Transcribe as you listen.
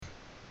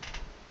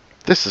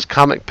This is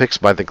Comic Picks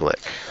by the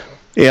Glick.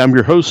 Hey, I'm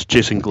your host,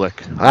 Jason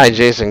Glick. Hi,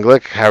 Jason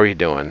Glick. How are you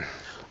doing?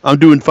 I'm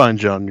doing fine,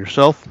 John.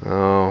 Yourself?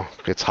 Oh,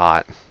 it's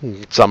hot.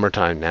 It's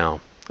summertime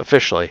now,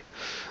 officially.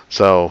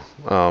 So,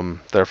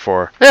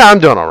 therefore, yeah, I'm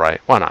doing all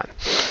right. Why not?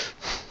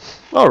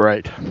 All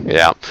right.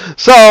 Yeah.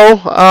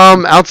 So,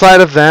 outside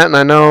of that, and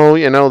I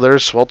know,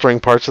 there's sweltering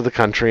parts of the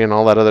country and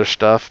all that other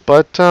stuff,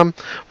 but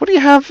what do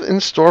you have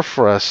in store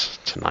for us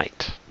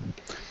tonight?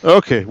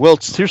 Okay, well,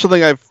 here's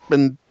something I've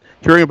been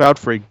hearing about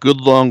for a good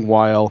long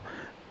while,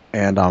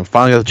 and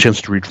finally got the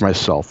chance to read for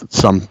myself.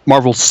 It's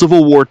Marvel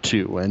Civil War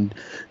II, and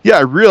yeah,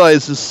 I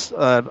realize this.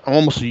 I'm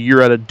almost a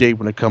year out of date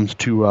when it comes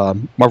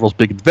to Marvel's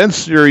big event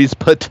series,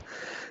 but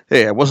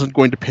hey, I wasn't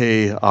going to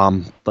pay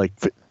like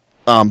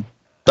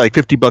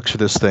 $50 for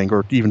this thing,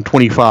 or even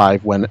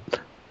 25 when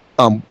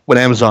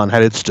Amazon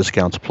had its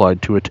discounts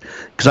applied to it,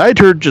 because I had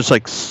heard just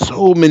like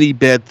so many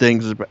bad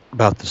things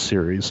about the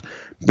series.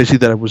 Basically,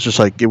 that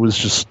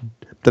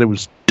it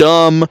was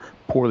dumb,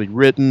 poorly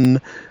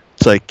written.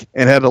 It's like,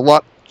 and had a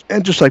lot,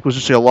 and just like was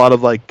just a lot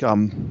of like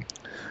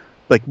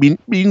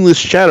meaningless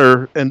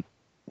chatter and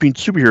being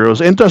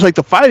superheroes, and just like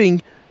the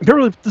fighting.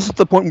 Apparently, this is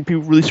the point when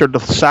people really started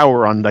to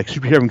sour on like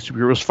having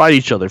superheroes fight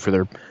each other for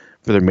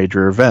their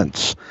major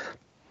events.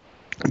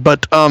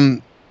 But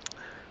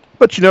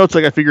it's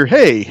like I figure,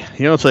 hey,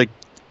 it's like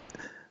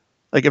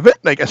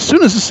as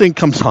soon as this thing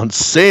comes on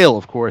sale,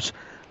 of course,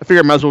 I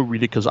figure I might as well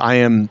read it because I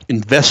am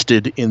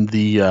invested in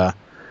the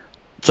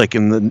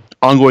in the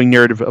ongoing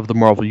narrative of the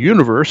Marvel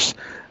Universe,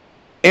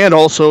 and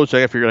also it's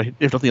like I figured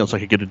if nothing else, I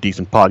could get a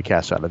decent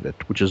podcast out of it,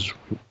 which is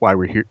why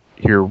we're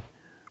here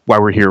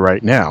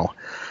right now.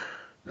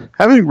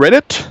 Having read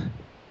it,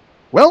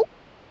 well,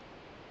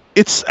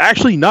 it's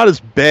actually not as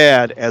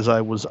bad as I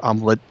was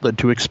led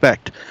to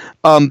expect.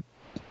 Let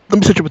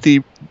me set you with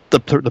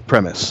the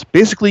premise.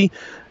 Basically,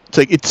 it's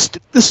like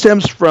this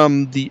stems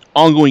from the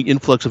ongoing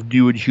influx of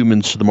new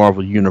Inhumans to the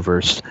Marvel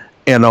Universe,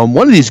 and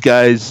one of these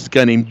guys is a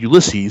guy named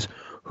Ulysses,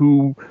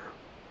 who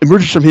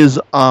emerges from his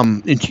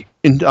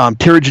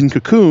Terrigen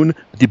cocoon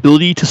with the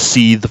ability to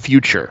see the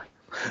future.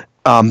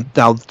 Now,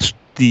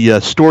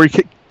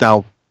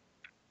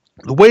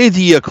 the way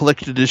the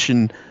collected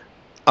edition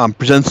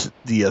presents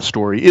the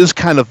story is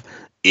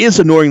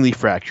annoyingly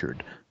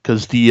fractured,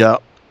 because the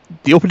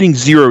opening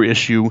Zero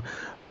issue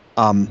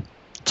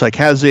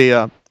has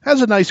a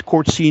nice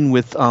court scene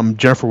with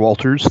Jennifer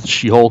Walters,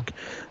 She-Hulk,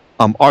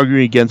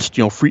 arguing against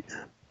trying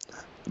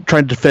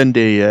to defend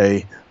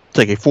a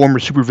former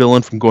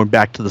supervillain from going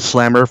back to the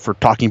Slammer for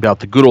talking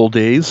about the good old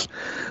days.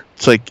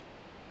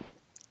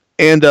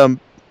 And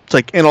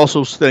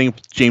also setting up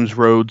James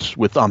Rhodes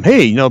with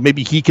hey,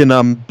 maybe he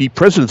can be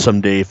president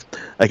someday,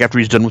 after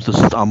he's done with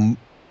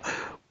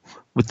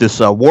this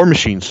War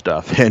Machine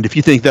stuff. And if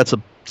you think that's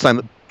a sign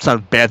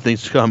of bad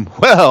things to come,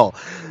 well,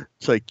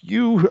 it's like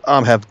you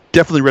have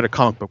definitely read a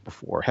comic book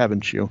before,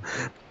 haven't you?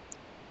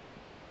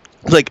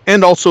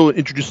 And also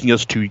introducing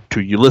us to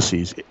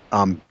Ulysses,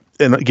 and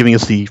giving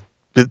us the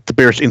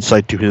barest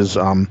insight to his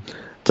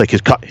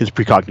his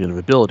precognitive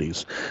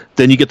abilities.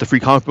 Then you get the Free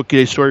Comic Book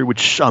Day story,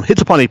 which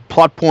hits upon a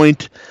plot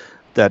point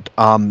that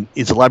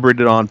is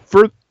elaborated on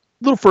a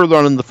little further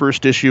on in the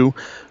first issue.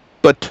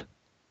 But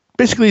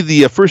basically,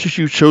 the first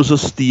issue shows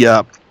us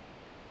everyone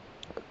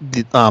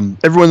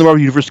in the Marvel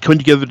Universe coming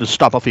together to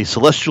stop off a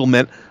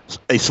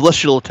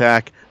celestial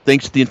attack,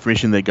 thanks to the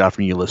information they got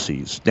from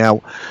Ulysses.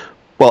 Now,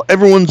 while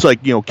everyone's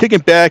kicking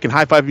back and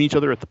high-fiving each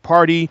other at the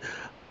party,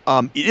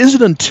 it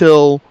isn't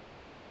until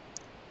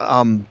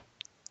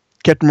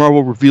Captain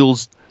Marvel,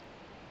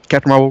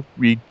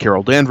 read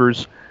Carol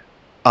Danvers,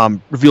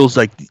 reveals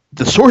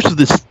the source of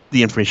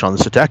the information on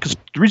this attack. Because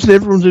the reason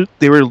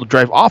they were able to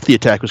drive off the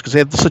attack was because they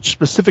had such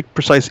specific,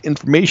 precise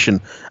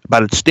information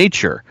about its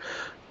nature.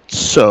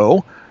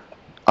 So,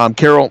 when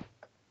Carol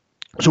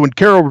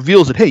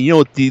reveals that, hey, the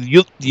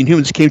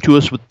Inhumans came to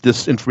us with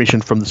this information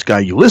from this guy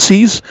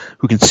Ulysses,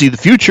 who can see the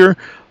future.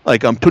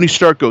 Tony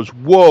Stark goes,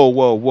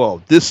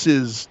 whoa, this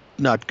is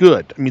not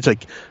good. I mean,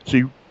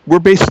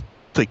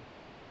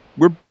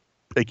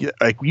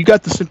 you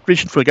got this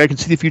information from a guy who can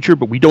see the future,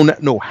 but we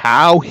don't know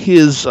how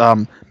his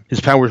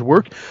powers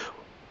work.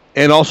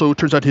 And also, it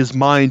turns out his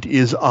mind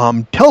is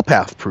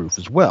telepath proof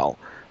as well.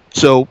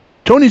 So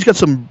Tony's got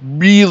some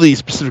really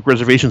specific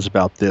reservations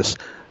about this.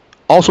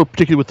 Also,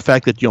 particularly with the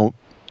fact that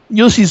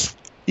Ulysses,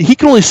 he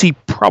can only see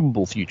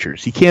probable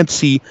futures. He can't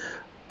see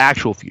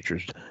actual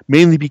futures,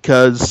 mainly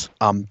because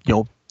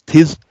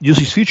his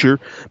Ulysses' future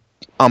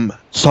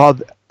saw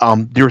the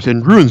Earth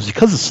in ruins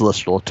because of the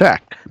Celestial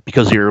attack.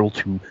 Because they were able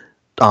to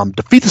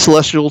defeat the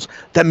Celestials,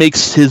 that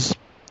makes his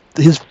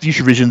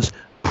future visions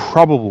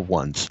probable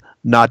ones,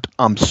 not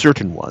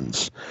certain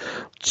ones.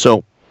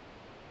 So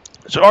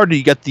already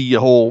you get the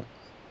whole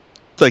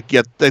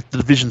the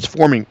divisions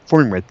forming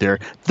right there.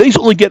 Things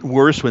only get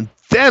worse when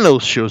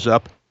Thanos shows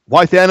up.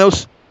 Why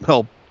Thanos?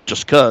 Well,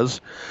 just cause.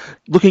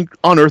 Looking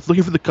on Earth,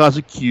 looking for the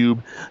Cosmic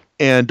Cube,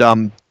 and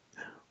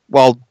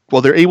while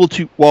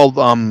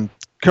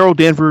Carol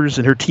Danvers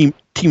and her team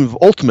of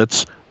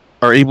Ultimates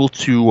are able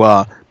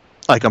to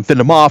fend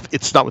them off,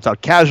 it's not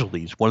without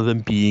casualties. One of them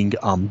being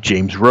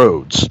James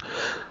Rhodes.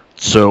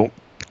 So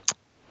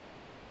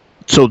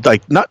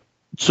like not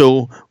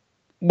so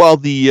while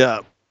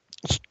the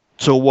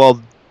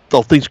while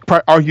things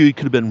arguably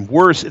could have been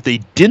worse if they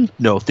didn't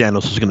know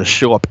Thanos was going to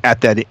show up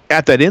at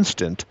that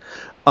instant.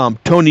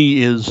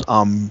 Tony is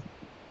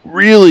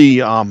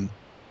really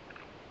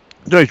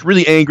he's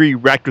really angry,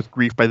 racked with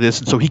grief by this,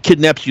 and so he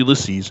kidnaps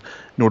Ulysses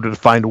in order to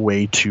find a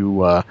way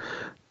to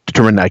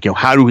determine that,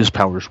 how do his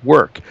powers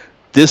work.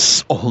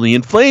 This only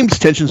inflames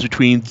tensions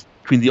between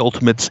the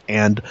Ultimates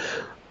and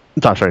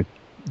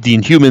the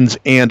Inhumans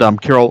and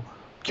Carol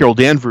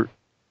Danvers,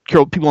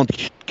 people on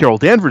Carol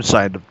Danvers'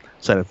 side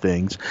of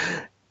things,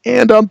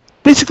 and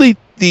basically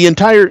the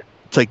entire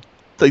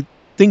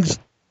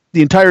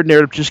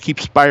narrative just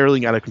keeps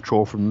spiraling out of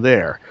control from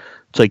there.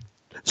 It's like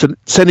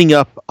setting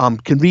up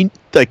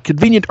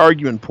convenient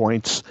argument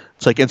points,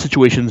 and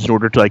situations in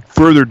order to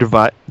further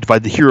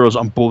divide the heroes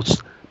on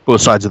both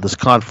sides of this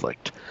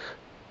conflict.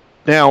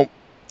 Now,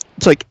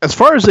 it's as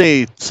far as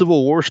a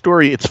Civil War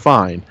story, it's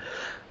fine.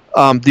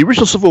 The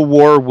original Civil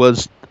War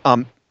was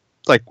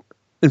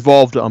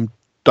involved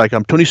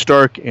Tony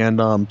Stark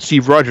and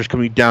Steve Rogers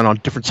coming down on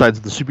different sides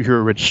of the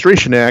Superhero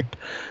Registration Act,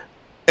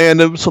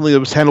 and it was something that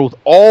was handled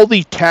with all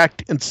the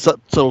tact and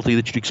subtlety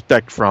that you'd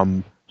expect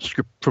from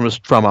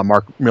a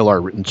Mark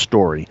Millar written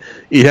story.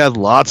 It had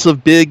lots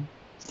of big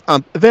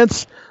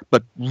events,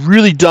 but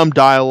really dumb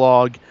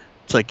dialogue.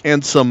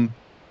 And also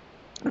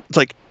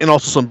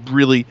some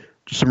really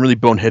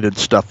boneheaded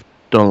stuff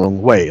done along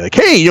the way.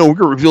 Hey, we're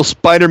gonna reveal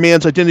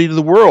Spider-Man's identity to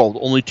the world,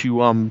 only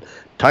to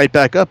tie it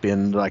back up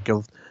in a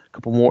couple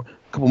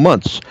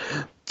months.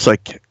 Oh,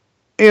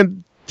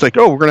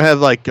 we're gonna have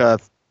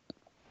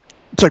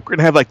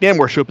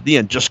Namor show up at the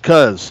end just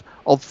cause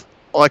all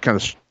that kind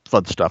of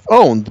fun stuff.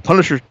 Oh, and the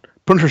Punisher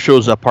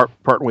shows up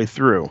part way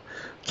through.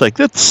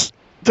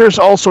 There's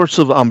all sorts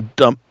of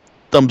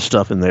dumb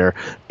stuff in there,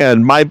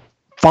 and my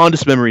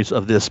fondest memories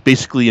of this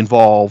basically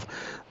involve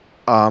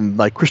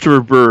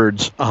Christopher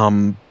Bird's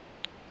We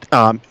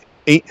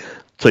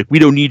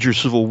Don't Need Your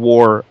Civil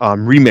War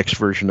remix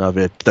version of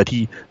it that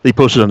they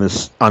posted on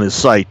his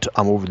site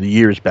over the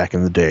years back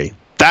in the day.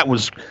 That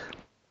was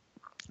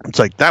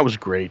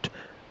great,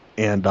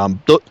 and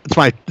it's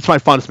my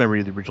fondest memory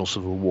of the original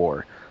Civil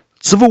War.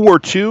 Civil War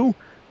 2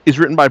 is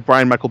written by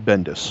Brian Michael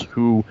Bendis,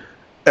 who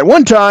at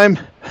one time,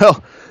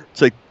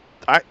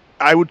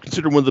 I would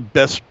consider one of the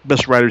best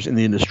writers in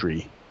the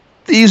industry.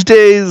 These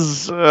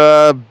days,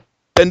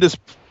 Bendis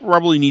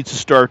probably needs to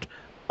start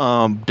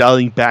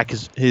dialing back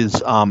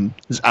his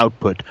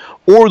output,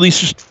 or at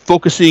least just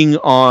focusing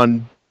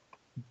on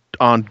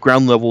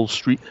ground level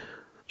street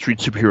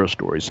superhero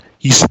stories.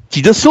 He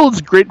does still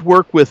does great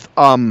work with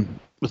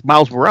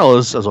Miles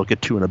Morales, as I'll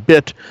get to in a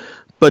bit,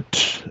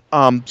 but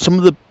some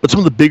of the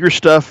bigger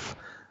stuff,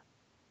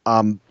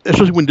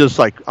 especially when he does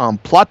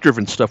plot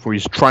driven stuff where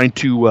he's trying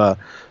to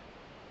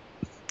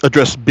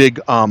address big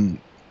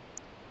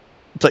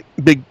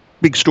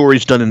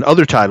stories done in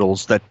other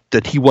titles that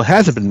he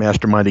hasn't been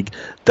masterminding,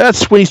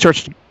 that's when he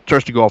starts to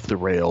go off the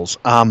rails.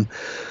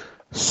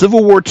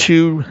 Civil War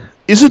 2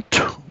 isn't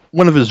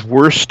one of his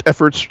worst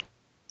efforts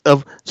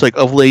of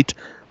late,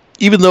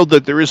 even though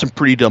there is some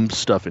pretty dumb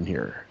stuff in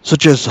here,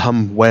 such as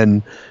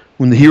when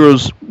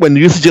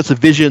Ulysses gets a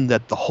vision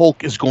that the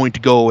Hulk is going to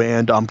go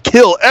and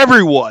kill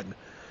everyone,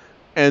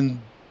 and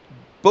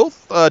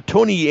both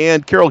Tony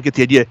and Carol get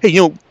the idea, hey,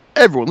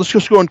 everyone, let's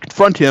just go and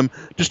confront him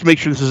just to make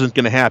sure this isn't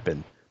going to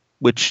happen.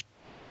 Which,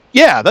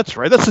 yeah, that's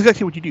right. That's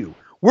exactly what you do.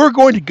 We're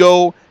going to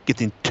go get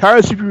the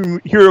entire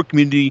superhero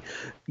community,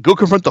 go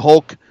confront the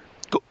Hulk,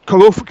 go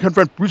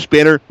confront Bruce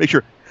Banner, make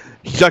sure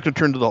he's not going to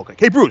turn to the Hulk.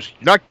 Hey, Bruce,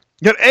 you're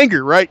not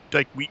angry, right?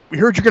 We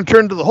heard you're going to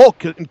turn to the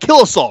Hulk and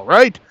kill us all,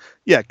 right?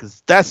 Yeah,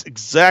 because that's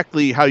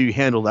exactly how you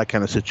handle that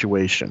kind of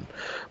situation.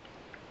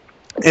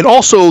 And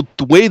also,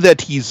 the way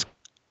that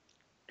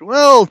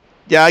I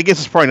guess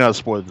it's probably not a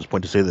spoiler at this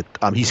point to say that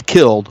he's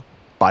killed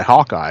by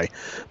Hawkeye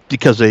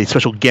because a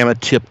special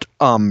gamma-tipped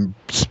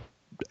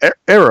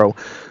arrow.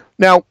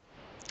 Now,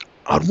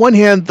 on one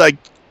hand,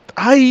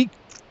 I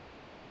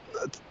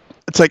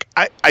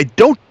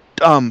don't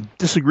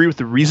disagree with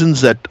the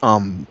reasons that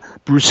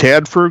Bruce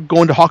had for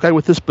going to Hawkeye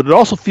with this, but it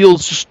also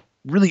feels just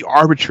really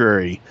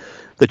arbitrary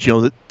that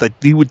that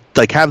he would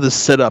have this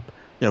set up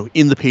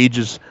in the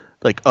pages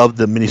of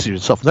the miniseries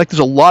itself. There's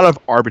a lot of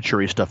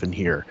arbitrary stuff in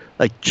here,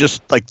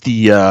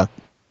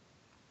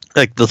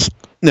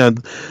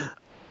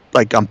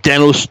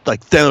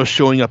 Thanos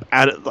showing up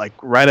at it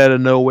right out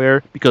of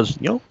nowhere because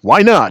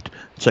why not?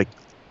 It's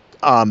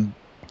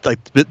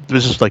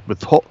this is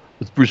with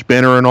Bruce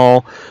Banner and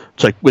all.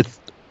 It's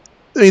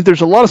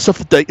there's a lot of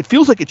stuff that it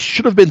feels like it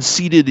should have been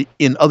seeded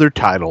in other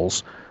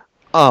titles,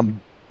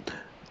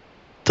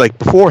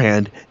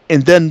 beforehand,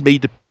 and then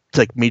made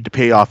to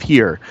pay off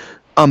here.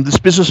 This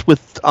business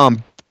with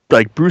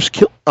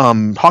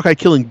Hawkeye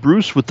killing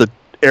Bruce with the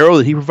arrow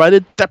that he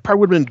provided, that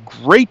probably would have been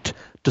great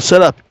to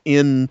set up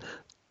in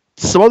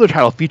some other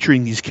title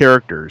featuring these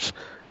characters.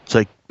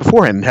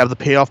 Beforehand and have the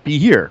payoff be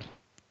here.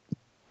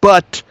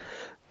 But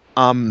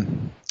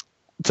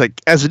it's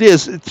like as it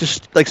is, it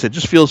just like I said,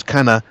 just feels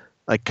kind of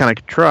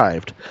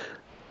contrived.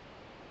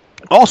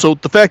 Also,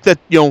 the fact that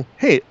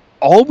hey,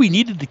 all we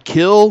needed to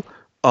kill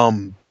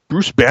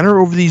Bruce Banner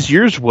over these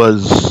years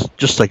was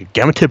just like a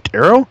gamma-tipped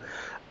arrow.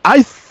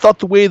 I thought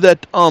the way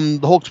that the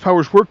Hulk's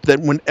powers worked,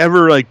 that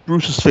whenever like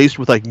Bruce is faced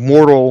with like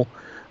mortal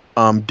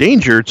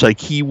danger, it's like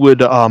he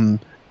would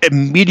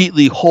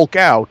immediately Hulk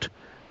out,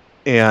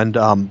 and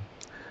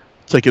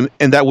it's like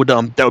and that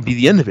would be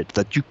the end of it.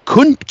 That you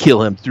couldn't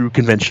kill him through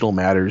conventional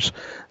matters.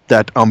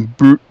 That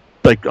the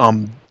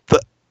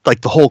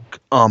Hulk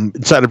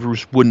inside of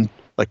Bruce wouldn't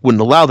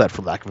allow that,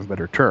 for lack of a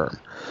better term.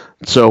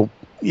 So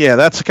yeah,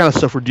 that's the kind of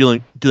stuff we're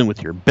dealing with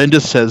here.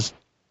 Bendis has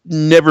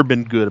never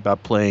been good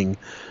about playing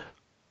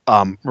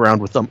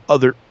around with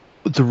the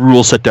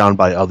rules set down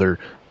by other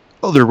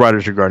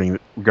writers regarding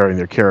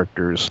their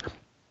characters.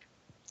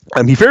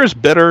 He fares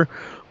better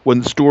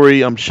when the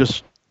story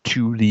just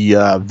to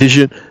the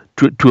vision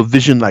to a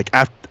vision like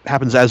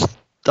happens as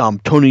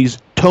Tony's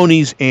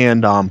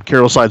and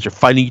Carol's sides are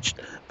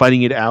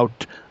fighting it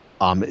out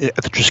at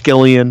the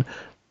Triskelion,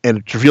 and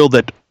it's revealed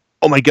that,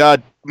 oh my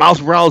God,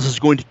 Miles Morales is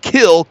going to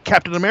kill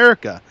Captain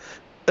America.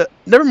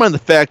 Never mind the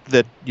fact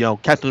that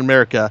Captain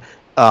America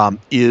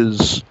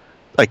is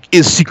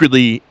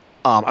secretly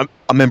a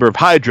member of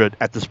Hydra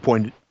at this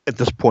point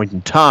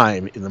in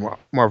time in the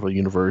Marvel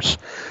universe,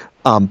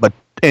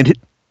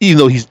 even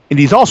though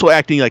he's also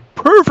acting like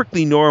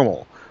perfectly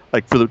normal,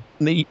 like for the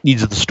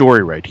needs of the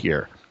story right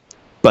here.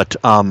 But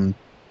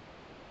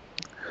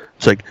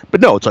it's like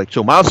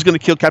so Miles is going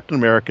to kill Captain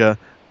America,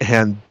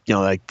 and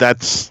that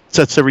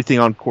sets everything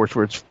on course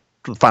where it's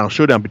the final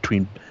showdown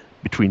between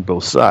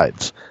both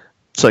sides.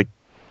 It's like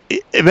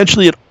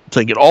eventually it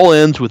all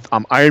ends with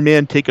Iron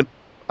Man taken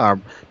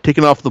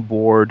off the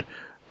board.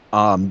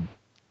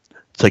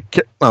 It's like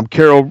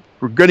Carol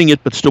regretting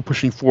it, but still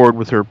pushing forward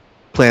with her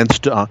plans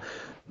to.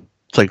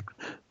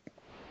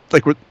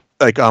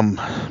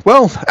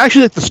 Well,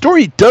 actually, the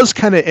story does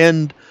kind of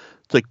end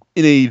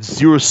in a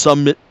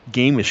zero-sum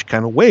game-ish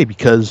kind of way,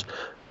 because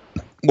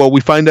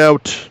we find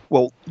out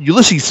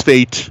Ulysses'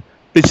 fate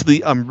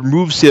basically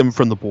removes him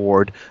from the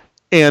board,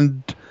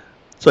 and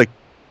it's like,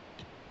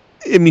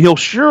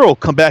 he'll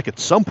come back at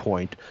some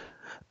point.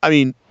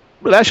 And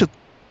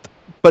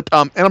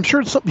I'm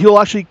sure he'll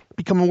actually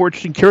become a more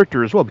interesting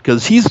character as well,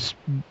 because he's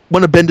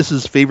one of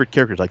Bendis's favorite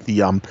characters, like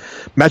the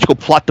magical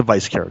plot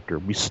device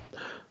character.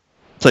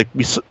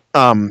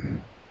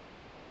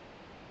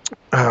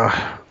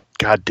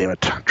 God damn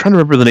it! I'm trying to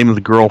remember the name of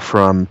the girl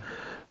from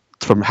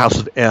House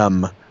of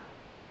M,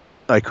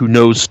 who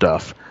knows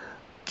stuff.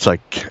 It's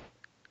like,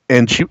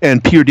 and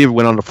Peter David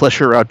went on to flesh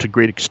her out to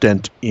great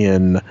extent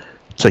in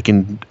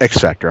X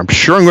Factor. I'm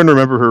sure I'm going to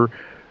remember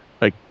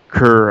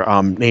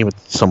her name at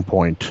some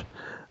point.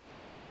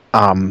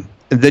 And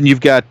then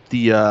you've got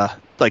the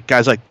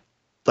guys like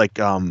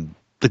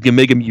the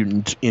Omega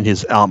Mutant in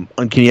his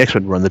Uncanny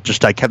X-Men run that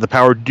just had the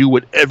power to do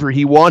whatever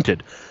he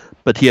wanted,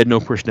 but he had no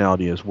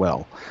personality as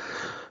well.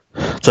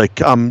 It's like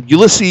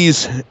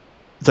Ulysses,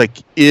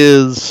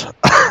 is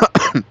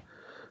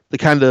the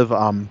kind of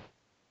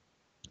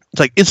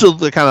it's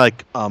the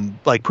kind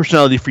of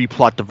personality-free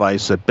plot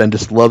device that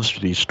Bendis loves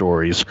for these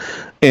stories,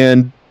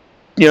 and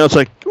it's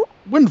like,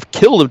 wouldn't have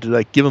killed him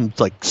to give him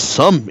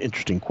some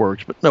interesting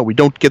quirks, but no, we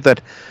don't get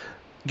that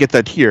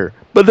here.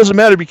 But it doesn't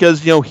matter,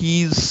 because you're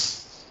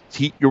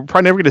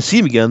probably never going to see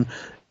him again,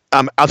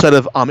 outside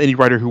of any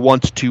writer who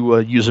wants to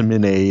use him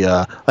in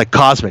a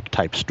cosmic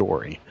type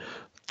story.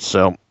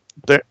 So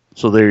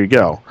there you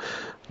go.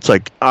 It's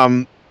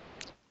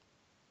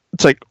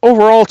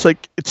overall,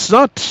 it's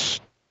not,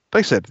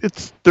 like I said,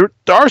 there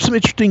are some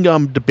interesting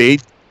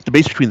debates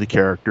between the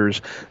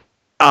characters.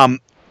 To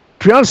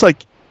be honest,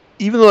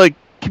 even though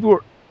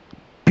people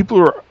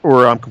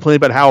were complaining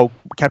about how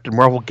Captain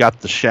Marvel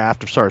got the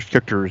shaft as far as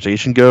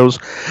characterization goes,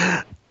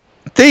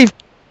 they've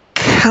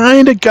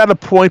kind of got a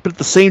point, but at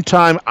the same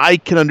time, I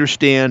can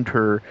understand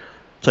her.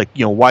 It's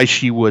why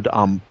she would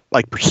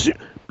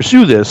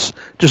pursue this,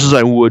 just as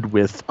I would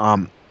with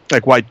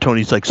why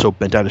Tony's so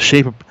bent out of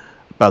shape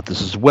about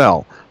this as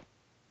well.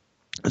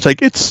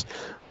 It's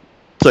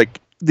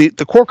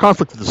the core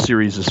conflict of the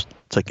series is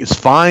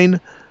fine.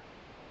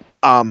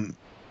 And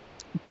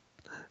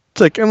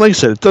like I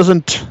said, it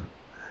doesn't.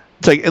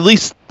 It's at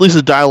least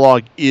the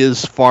dialogue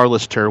is far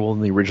less terrible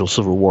than the original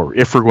Civil War,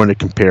 if we're going to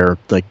compare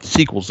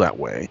sequels that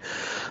way.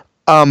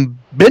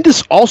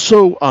 Bendis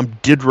also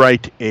did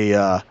write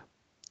a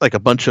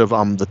bunch of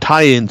the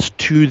tie-ins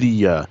to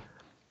the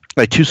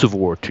to Civil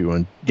War 2,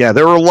 and yeah,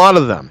 there were a lot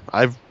of them.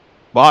 I've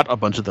bought a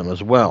bunch of them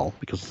as well,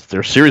 because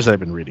they're series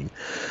I've been reading.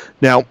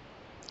 Now,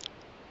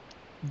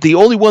 the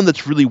only one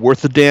that's really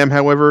worth a damn,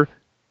 however,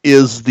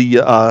 is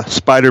the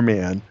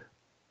Spider-Man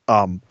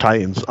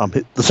tie-ins,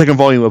 the second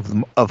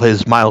volume of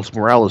his Miles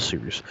Morales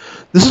series.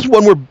 This is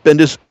one where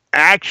Bendis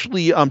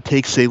actually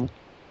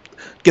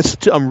gets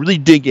to really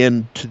dig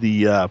into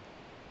the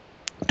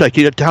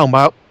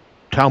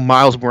how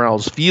Miles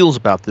Morales feels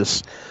about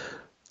this,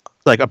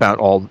 about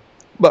all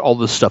about all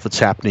this stuff that's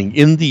happening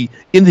in the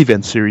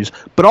event series,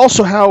 but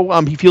also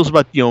how he feels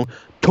about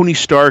Tony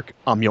Stark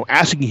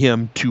asking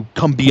him to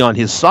come be on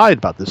his side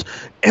about this,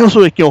 and also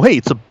like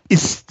hey,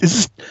 is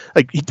this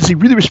like does he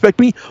really respect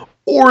me,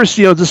 or is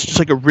this just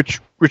like a rich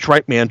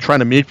white man trying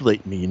to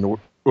manipulate me in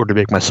order to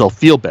make myself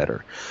feel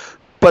better?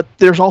 But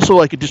there's also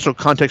like additional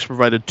context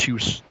provided to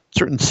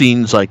certain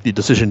scenes, like the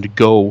decision to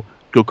go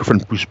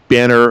confront Bruce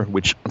Banner,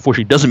 which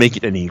unfortunately doesn't make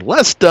it any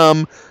less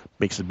dumb,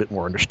 makes it a bit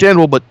more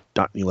understandable, but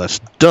not any less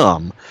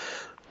dumb.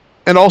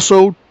 And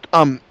also,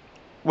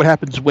 what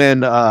happens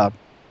when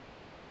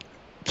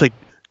it's like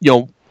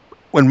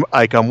when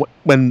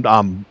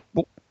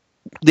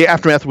the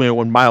aftermath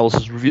when Miles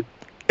is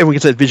everyone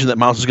gets that vision that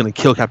Miles is going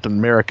to kill Captain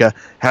America.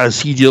 How does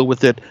he deal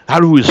with it?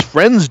 How do his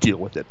friends deal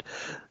with it?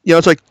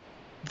 It's like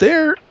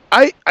there.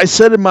 I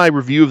said in my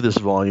review of this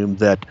volume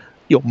that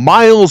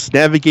Miles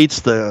navigates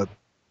the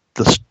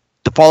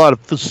fallout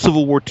of the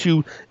Civil War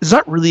II is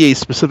not really a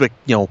specific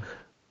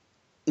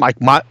like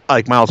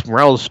Miles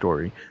Morales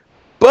story,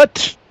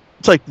 but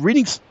it's like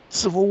reading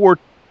Civil War,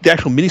 the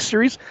actual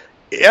miniseries.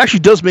 It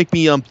actually does make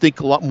me think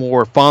a lot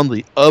more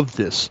fondly of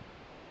this.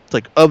 It's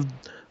like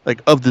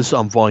of this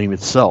volume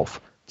itself.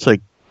 It's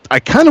like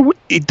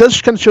it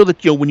does kind of show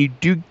that when you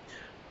do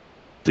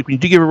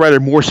give a writer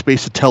more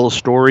space to tell a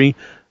story,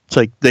 it's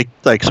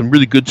like some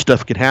really good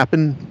stuff can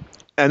happen,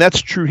 and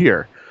that's true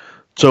here.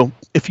 So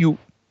if you're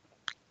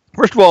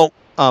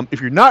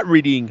not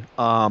reading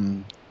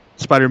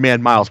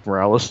Spider-Man Miles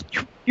Morales,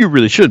 you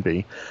really should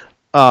be.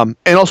 And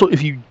also,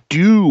 if you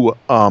do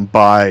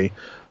buy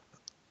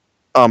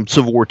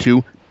Civil War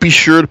II, be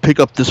sure to pick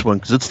up this one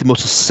because it's the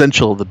most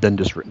essential of the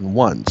Bendis written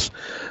ones.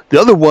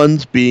 The other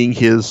ones being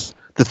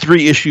the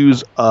 3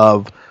 issues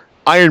of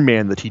Iron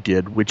Man that he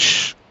did,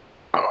 which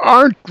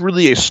aren't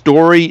really a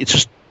story. It's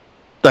just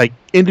like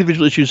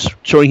individual issues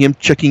showing him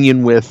checking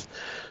in with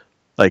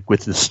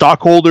the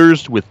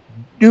stockholders, with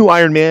new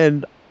Iron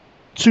Man,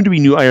 soon to be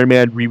new Iron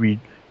Man,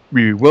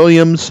 Riri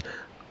Williams,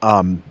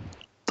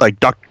 like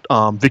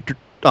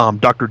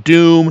Doctor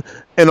Doom,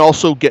 and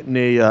also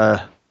getting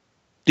a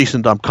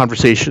decent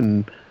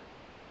conversation,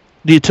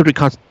 the attempted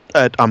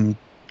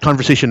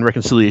conversation and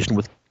reconciliation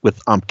with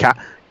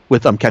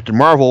Captain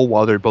Marvel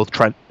while they're both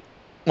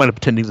wind up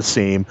attending the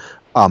same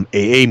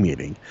AA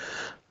meeting.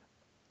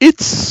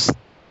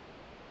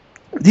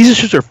 These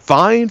issues are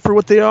fine for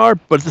what they are,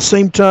 but at the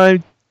same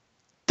time,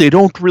 they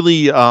don't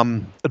really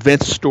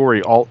advance the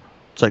story all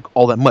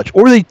that much,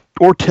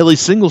 or tell a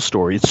single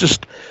story. It's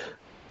just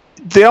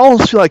they all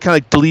feel like kind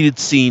of deleted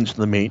scenes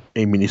from the main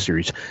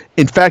miniseries.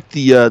 In fact,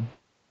 the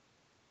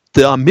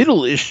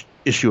middle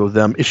issue of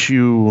them,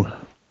 issue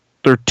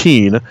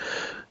 13,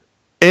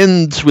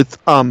 ends with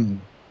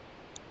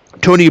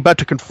Tony about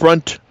to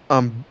confront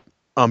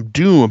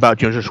Doom about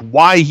just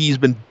why he's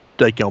been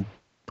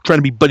trying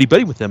to be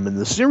buddy with them in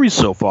the series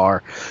so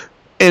far,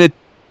 and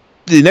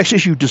the next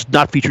issue does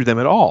not feature them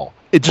at all.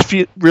 It just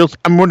feels.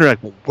 I'm wondering,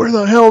 where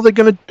the hell are they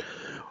gonna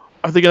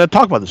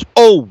talk about this?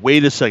 Oh,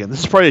 wait a second.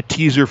 This is probably a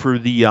teaser for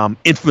the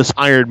infamous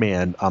Iron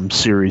Man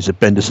series that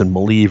Bendis and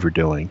Malieve are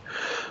doing.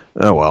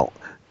 Oh well.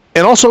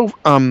 And also,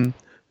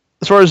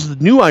 as far as the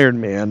new Iron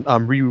Man,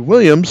 Riri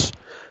Williams,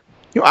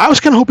 I was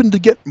kind of hoping to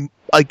get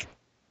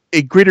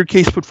a greater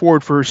case put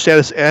forward for her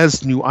status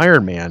as new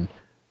Iron Man.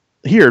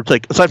 Here, it's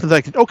like, aside from the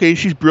fact that, okay,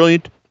 she's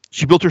brilliant,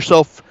 she built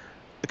herself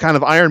a kind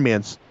of Iron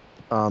Man's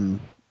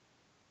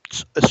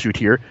suit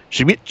here.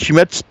 She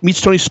meets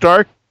Tony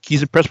Stark,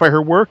 he's impressed by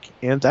her work,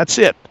 and that's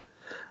it.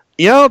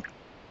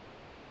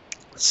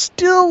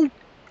 Still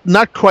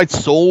not quite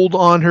sold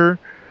on her,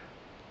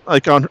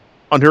 on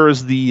her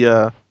as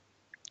the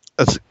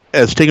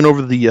as taking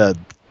over the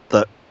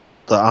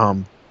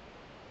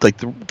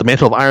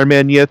mantle of Iron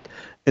Man yet,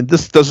 and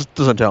this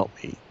doesn't help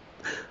me.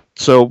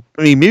 So,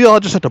 I mean, maybe I'll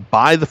just have to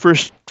buy the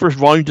first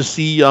volume to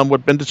see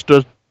what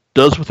Bendis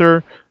does with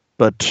her.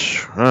 But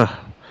I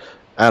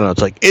don't know.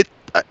 It's like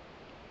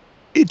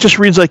it just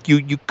reads like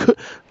you could.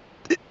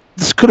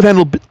 This could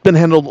have been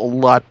handled a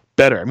lot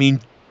better. I mean,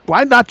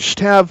 why not just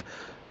have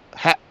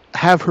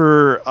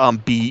her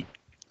be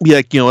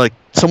like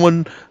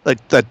someone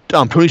like that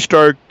Tony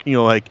Stark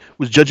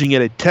was judging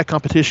at a tech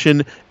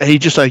competition, and he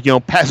just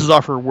passes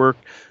off her work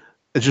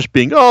as just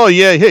being, oh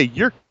yeah, hey,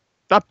 you're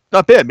not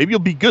bad. Maybe you'll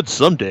be good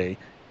someday.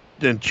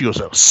 Then she goes,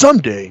 oh,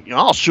 someday,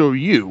 I'll show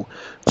you.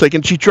 It's like,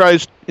 and she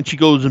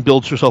goes and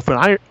builds herself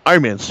an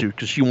Iron Man suit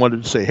because she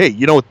wanted to say, hey,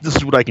 this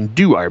is what I can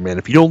do, Iron Man.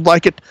 If you don't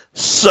like it,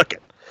 suck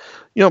it.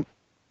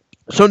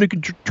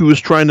 Sony 2 is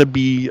trying to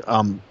be,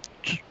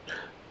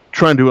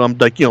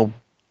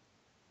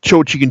 show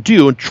what she can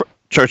do, and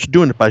starts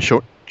doing it by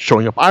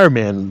showing up Iron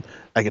Man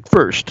at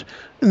first,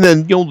 and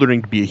then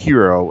learning to be a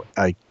hero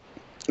in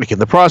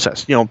the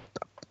process.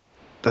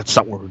 That's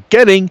not what we're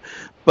getting,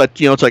 but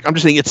it's like, I'm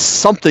just saying it's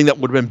something that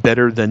would have been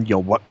better than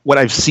what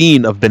I've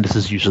seen of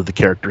Bendis' use of the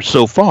character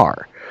so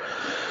far.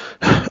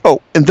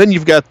 Oh, and then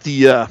you've got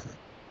the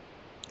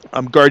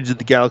Guardians of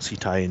the Galaxy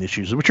tie-in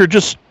issues, which are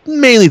just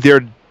mainly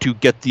there to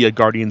get the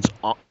Guardians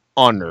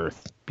on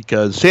Earth,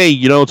 because hey,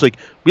 it's like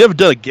we haven't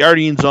done a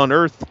Guardians on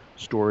Earth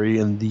story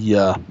in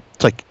the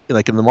it's like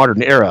in the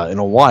modern era in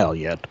a while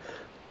yet.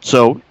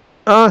 So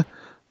I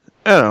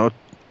don't know.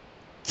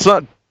 It's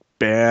not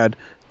bad.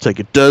 It's like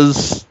it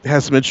does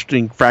has some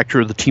interesting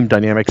fracture of the team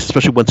dynamics,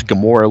 especially once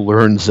Gamora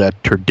learns that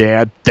her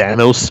dad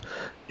Thanos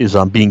is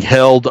being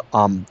held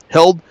on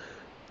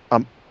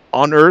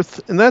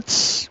Earth, and that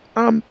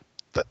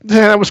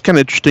was kind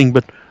of interesting.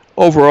 But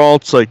overall,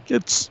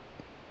 it's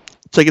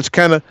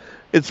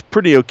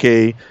pretty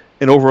okay.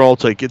 And overall,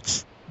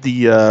 it's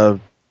the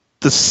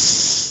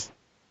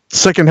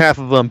second half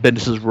of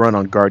Bendis' run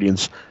on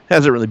Guardians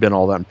hasn't really been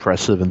all that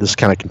impressive, and this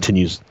kind of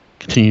continues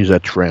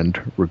that trend,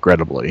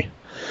 regrettably.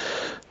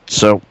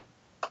 So,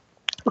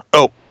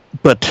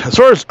 but as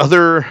far as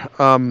other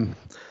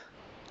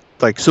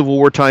Civil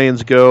War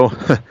tie-ins go,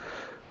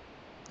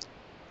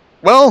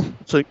 well,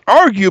 it's like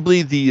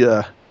arguably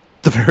the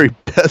very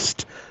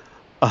best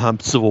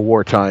Civil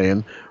War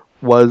tie-in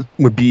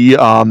would be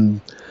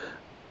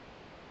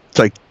it's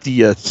like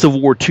the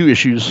Civil War II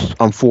issues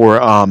for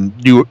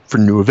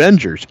New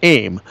Avengers,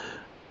 AIM,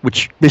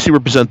 which basically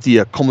represent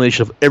the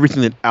culmination of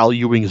everything that Al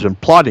Ewing has been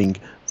plotting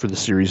for the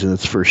series in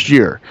its first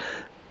year.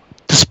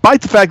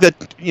 Despite the fact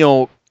that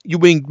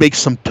Ewing makes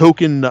some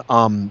token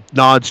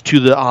nods to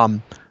the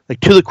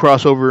to the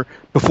crossover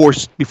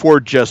before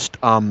just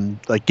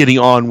getting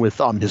on with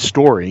his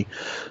story,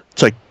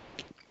 this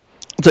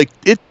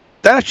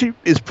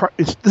is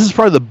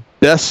probably the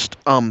best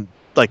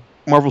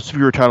Marvel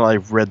superhero title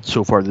I've read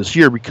so far this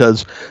year,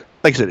 because,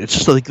 like I said, it's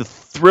just like the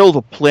thrill of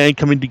a plan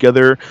coming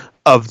together,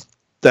 of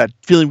that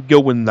feeling we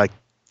go when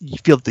you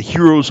feel that the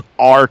heroes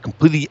are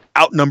completely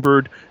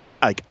outnumbered,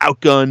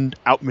 outgunned,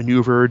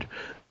 outmaneuvered,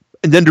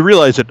 and then to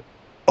realize that,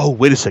 oh,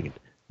 wait a second,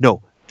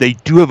 no, they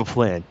do have a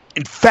plan.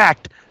 In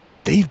fact,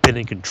 they've been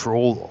in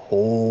control the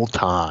whole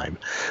time.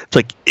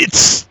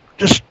 It's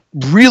just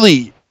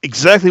really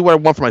exactly what I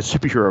want for my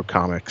superhero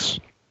comics.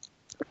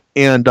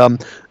 And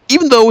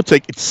even though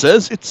it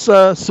says it's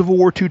a Civil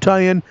War II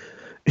tie-in,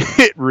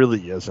 it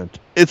really isn't.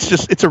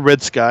 It's a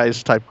Red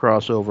Skies type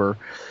crossover,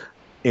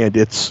 and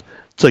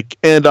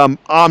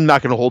I'm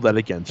not going to hold that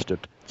against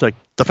it. It's like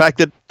the fact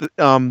that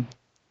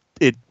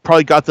it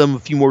probably got them a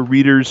few more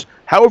readers,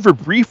 however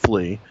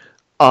briefly,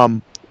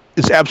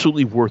 is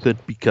absolutely worth it,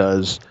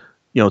 because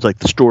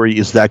the story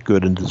is that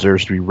good and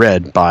deserves to be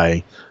read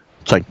by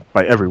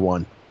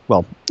everyone.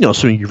 Well,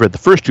 assuming you've read the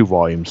first 2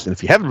 volumes, and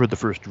if you haven't read the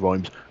first 2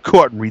 volumes,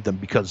 go out and read them,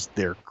 because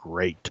they're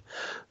great.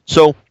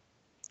 So,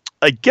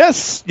 I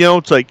guess,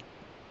 if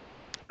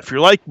you're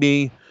like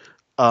me,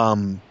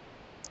 and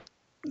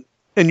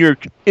you're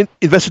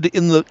invested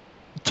in the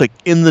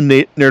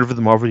narrative of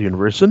the Marvel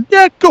Universe, then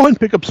yeah, go ahead and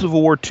pick up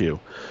Civil War 2.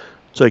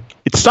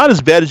 It's not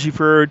as bad as you've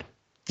heard.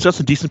 It's got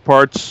some decent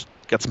parts,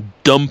 got some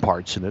dumb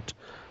parts in it,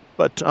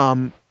 but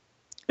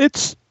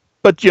it's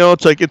not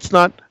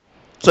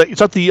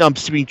the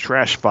steaming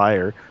trash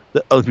fire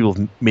that other people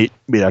have made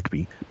out to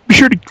be. Be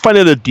sure to find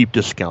it at a deep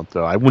discount,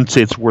 though. I wouldn't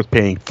say it's worth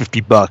paying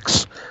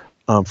 $50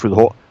 for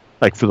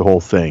the whole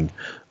thing.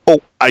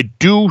 Oh, I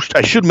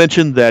should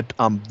mention that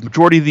the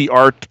majority of the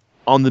art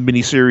on the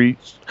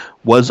miniseries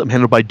was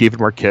handled by David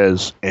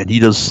Marquez, and he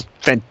does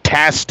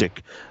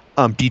fantastic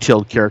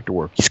detailed character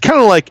work. He's kind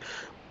of like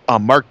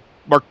Mark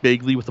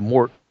Bagley with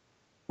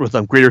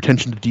greater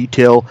attention to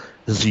detail.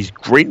 He's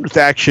great with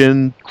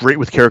action, great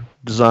with character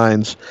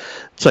designs.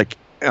 It's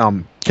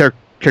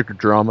character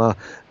drama,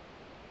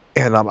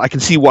 and I can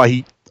see why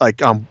he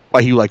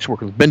likes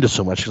working with Bendis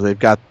so much,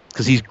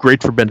 because he's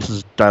great for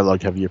Bendis'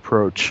 dialogue-heavy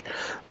approach.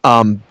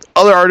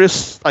 Other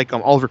artists like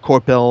Oliver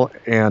Coipel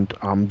and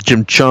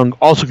Jim Chung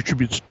also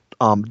contributes,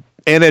 and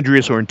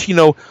Andrea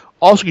Sorrentino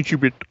also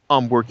contribute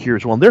work here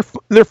as well. And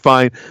they're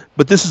fine,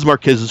 but this is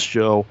Marquez's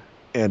show,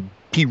 and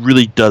he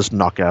really does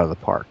knock it out of the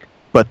park.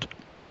 But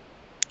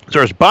as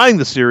far as buying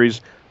the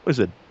series,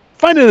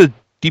 find it at a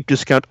deep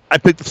discount. I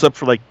picked this up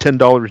for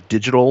 $10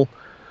 digital,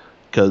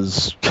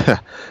 because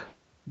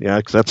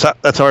that's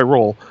how I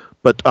roll.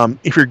 But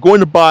if you're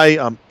going to buy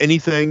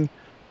anything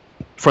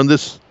from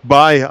this,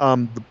 buy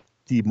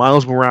the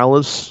Miles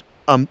Morales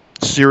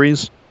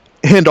series,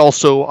 and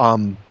also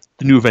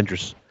the New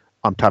Avengers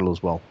title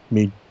as well. I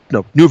mean,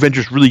 no, New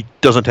Avengers really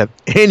doesn't have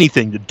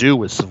anything to do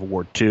with Civil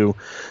War II,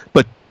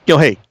 but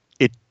hey,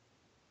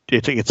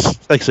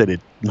 it's like I said,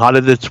 it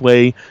nodded its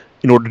way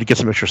in order to get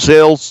some extra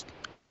sales,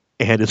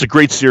 and it's a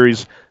great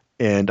series,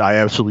 and I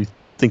absolutely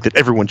think that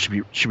everyone should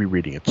be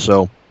reading it.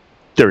 So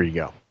there you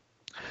go.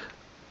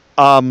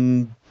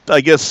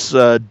 I guess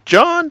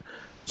John,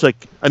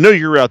 I know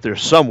you're out there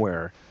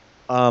somewhere.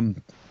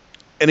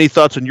 Any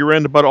thoughts on your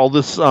end about all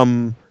this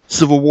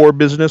Civil War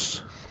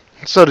business?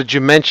 So did you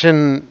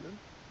mention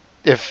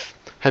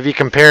have you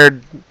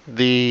compared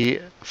the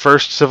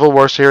first Civil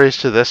War series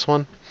to this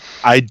one?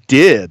 I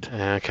did.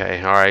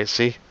 Okay, all right.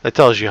 See, that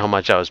tells you how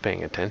much I was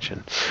paying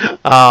attention.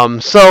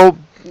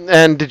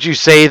 And did you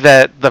say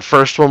that the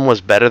first one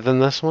was better than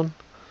this one?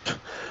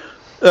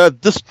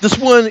 This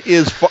one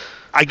is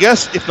I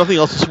guess if nothing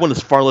else, this one is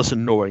far less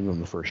annoying than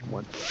the first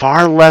one.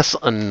 Far less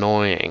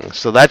annoying.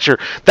 So that's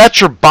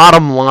your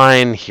bottom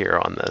line here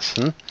on this.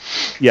 Hmm?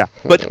 Yeah,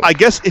 but I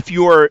guess if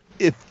you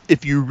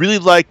really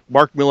like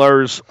Mark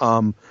Millar's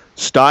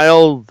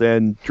style,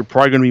 then you're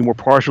probably going to be more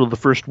partial to the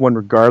first one,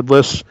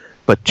 regardless.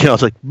 But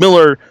it's like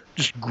Miller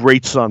just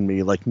grates on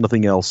me like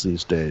nothing else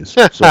these days.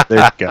 So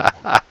there you go.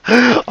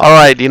 All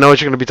right. Do you know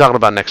what you're going to be talking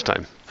about next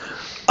time?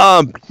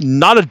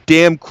 Not a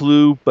damn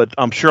clue, but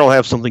I'm sure I'll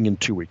have something in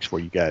 2 weeks for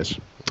you guys.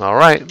 All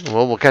right.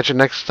 Well, we'll catch you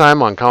next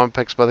time on Comic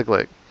Picks by the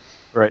Click.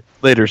 All right.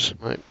 Laters.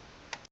 All right.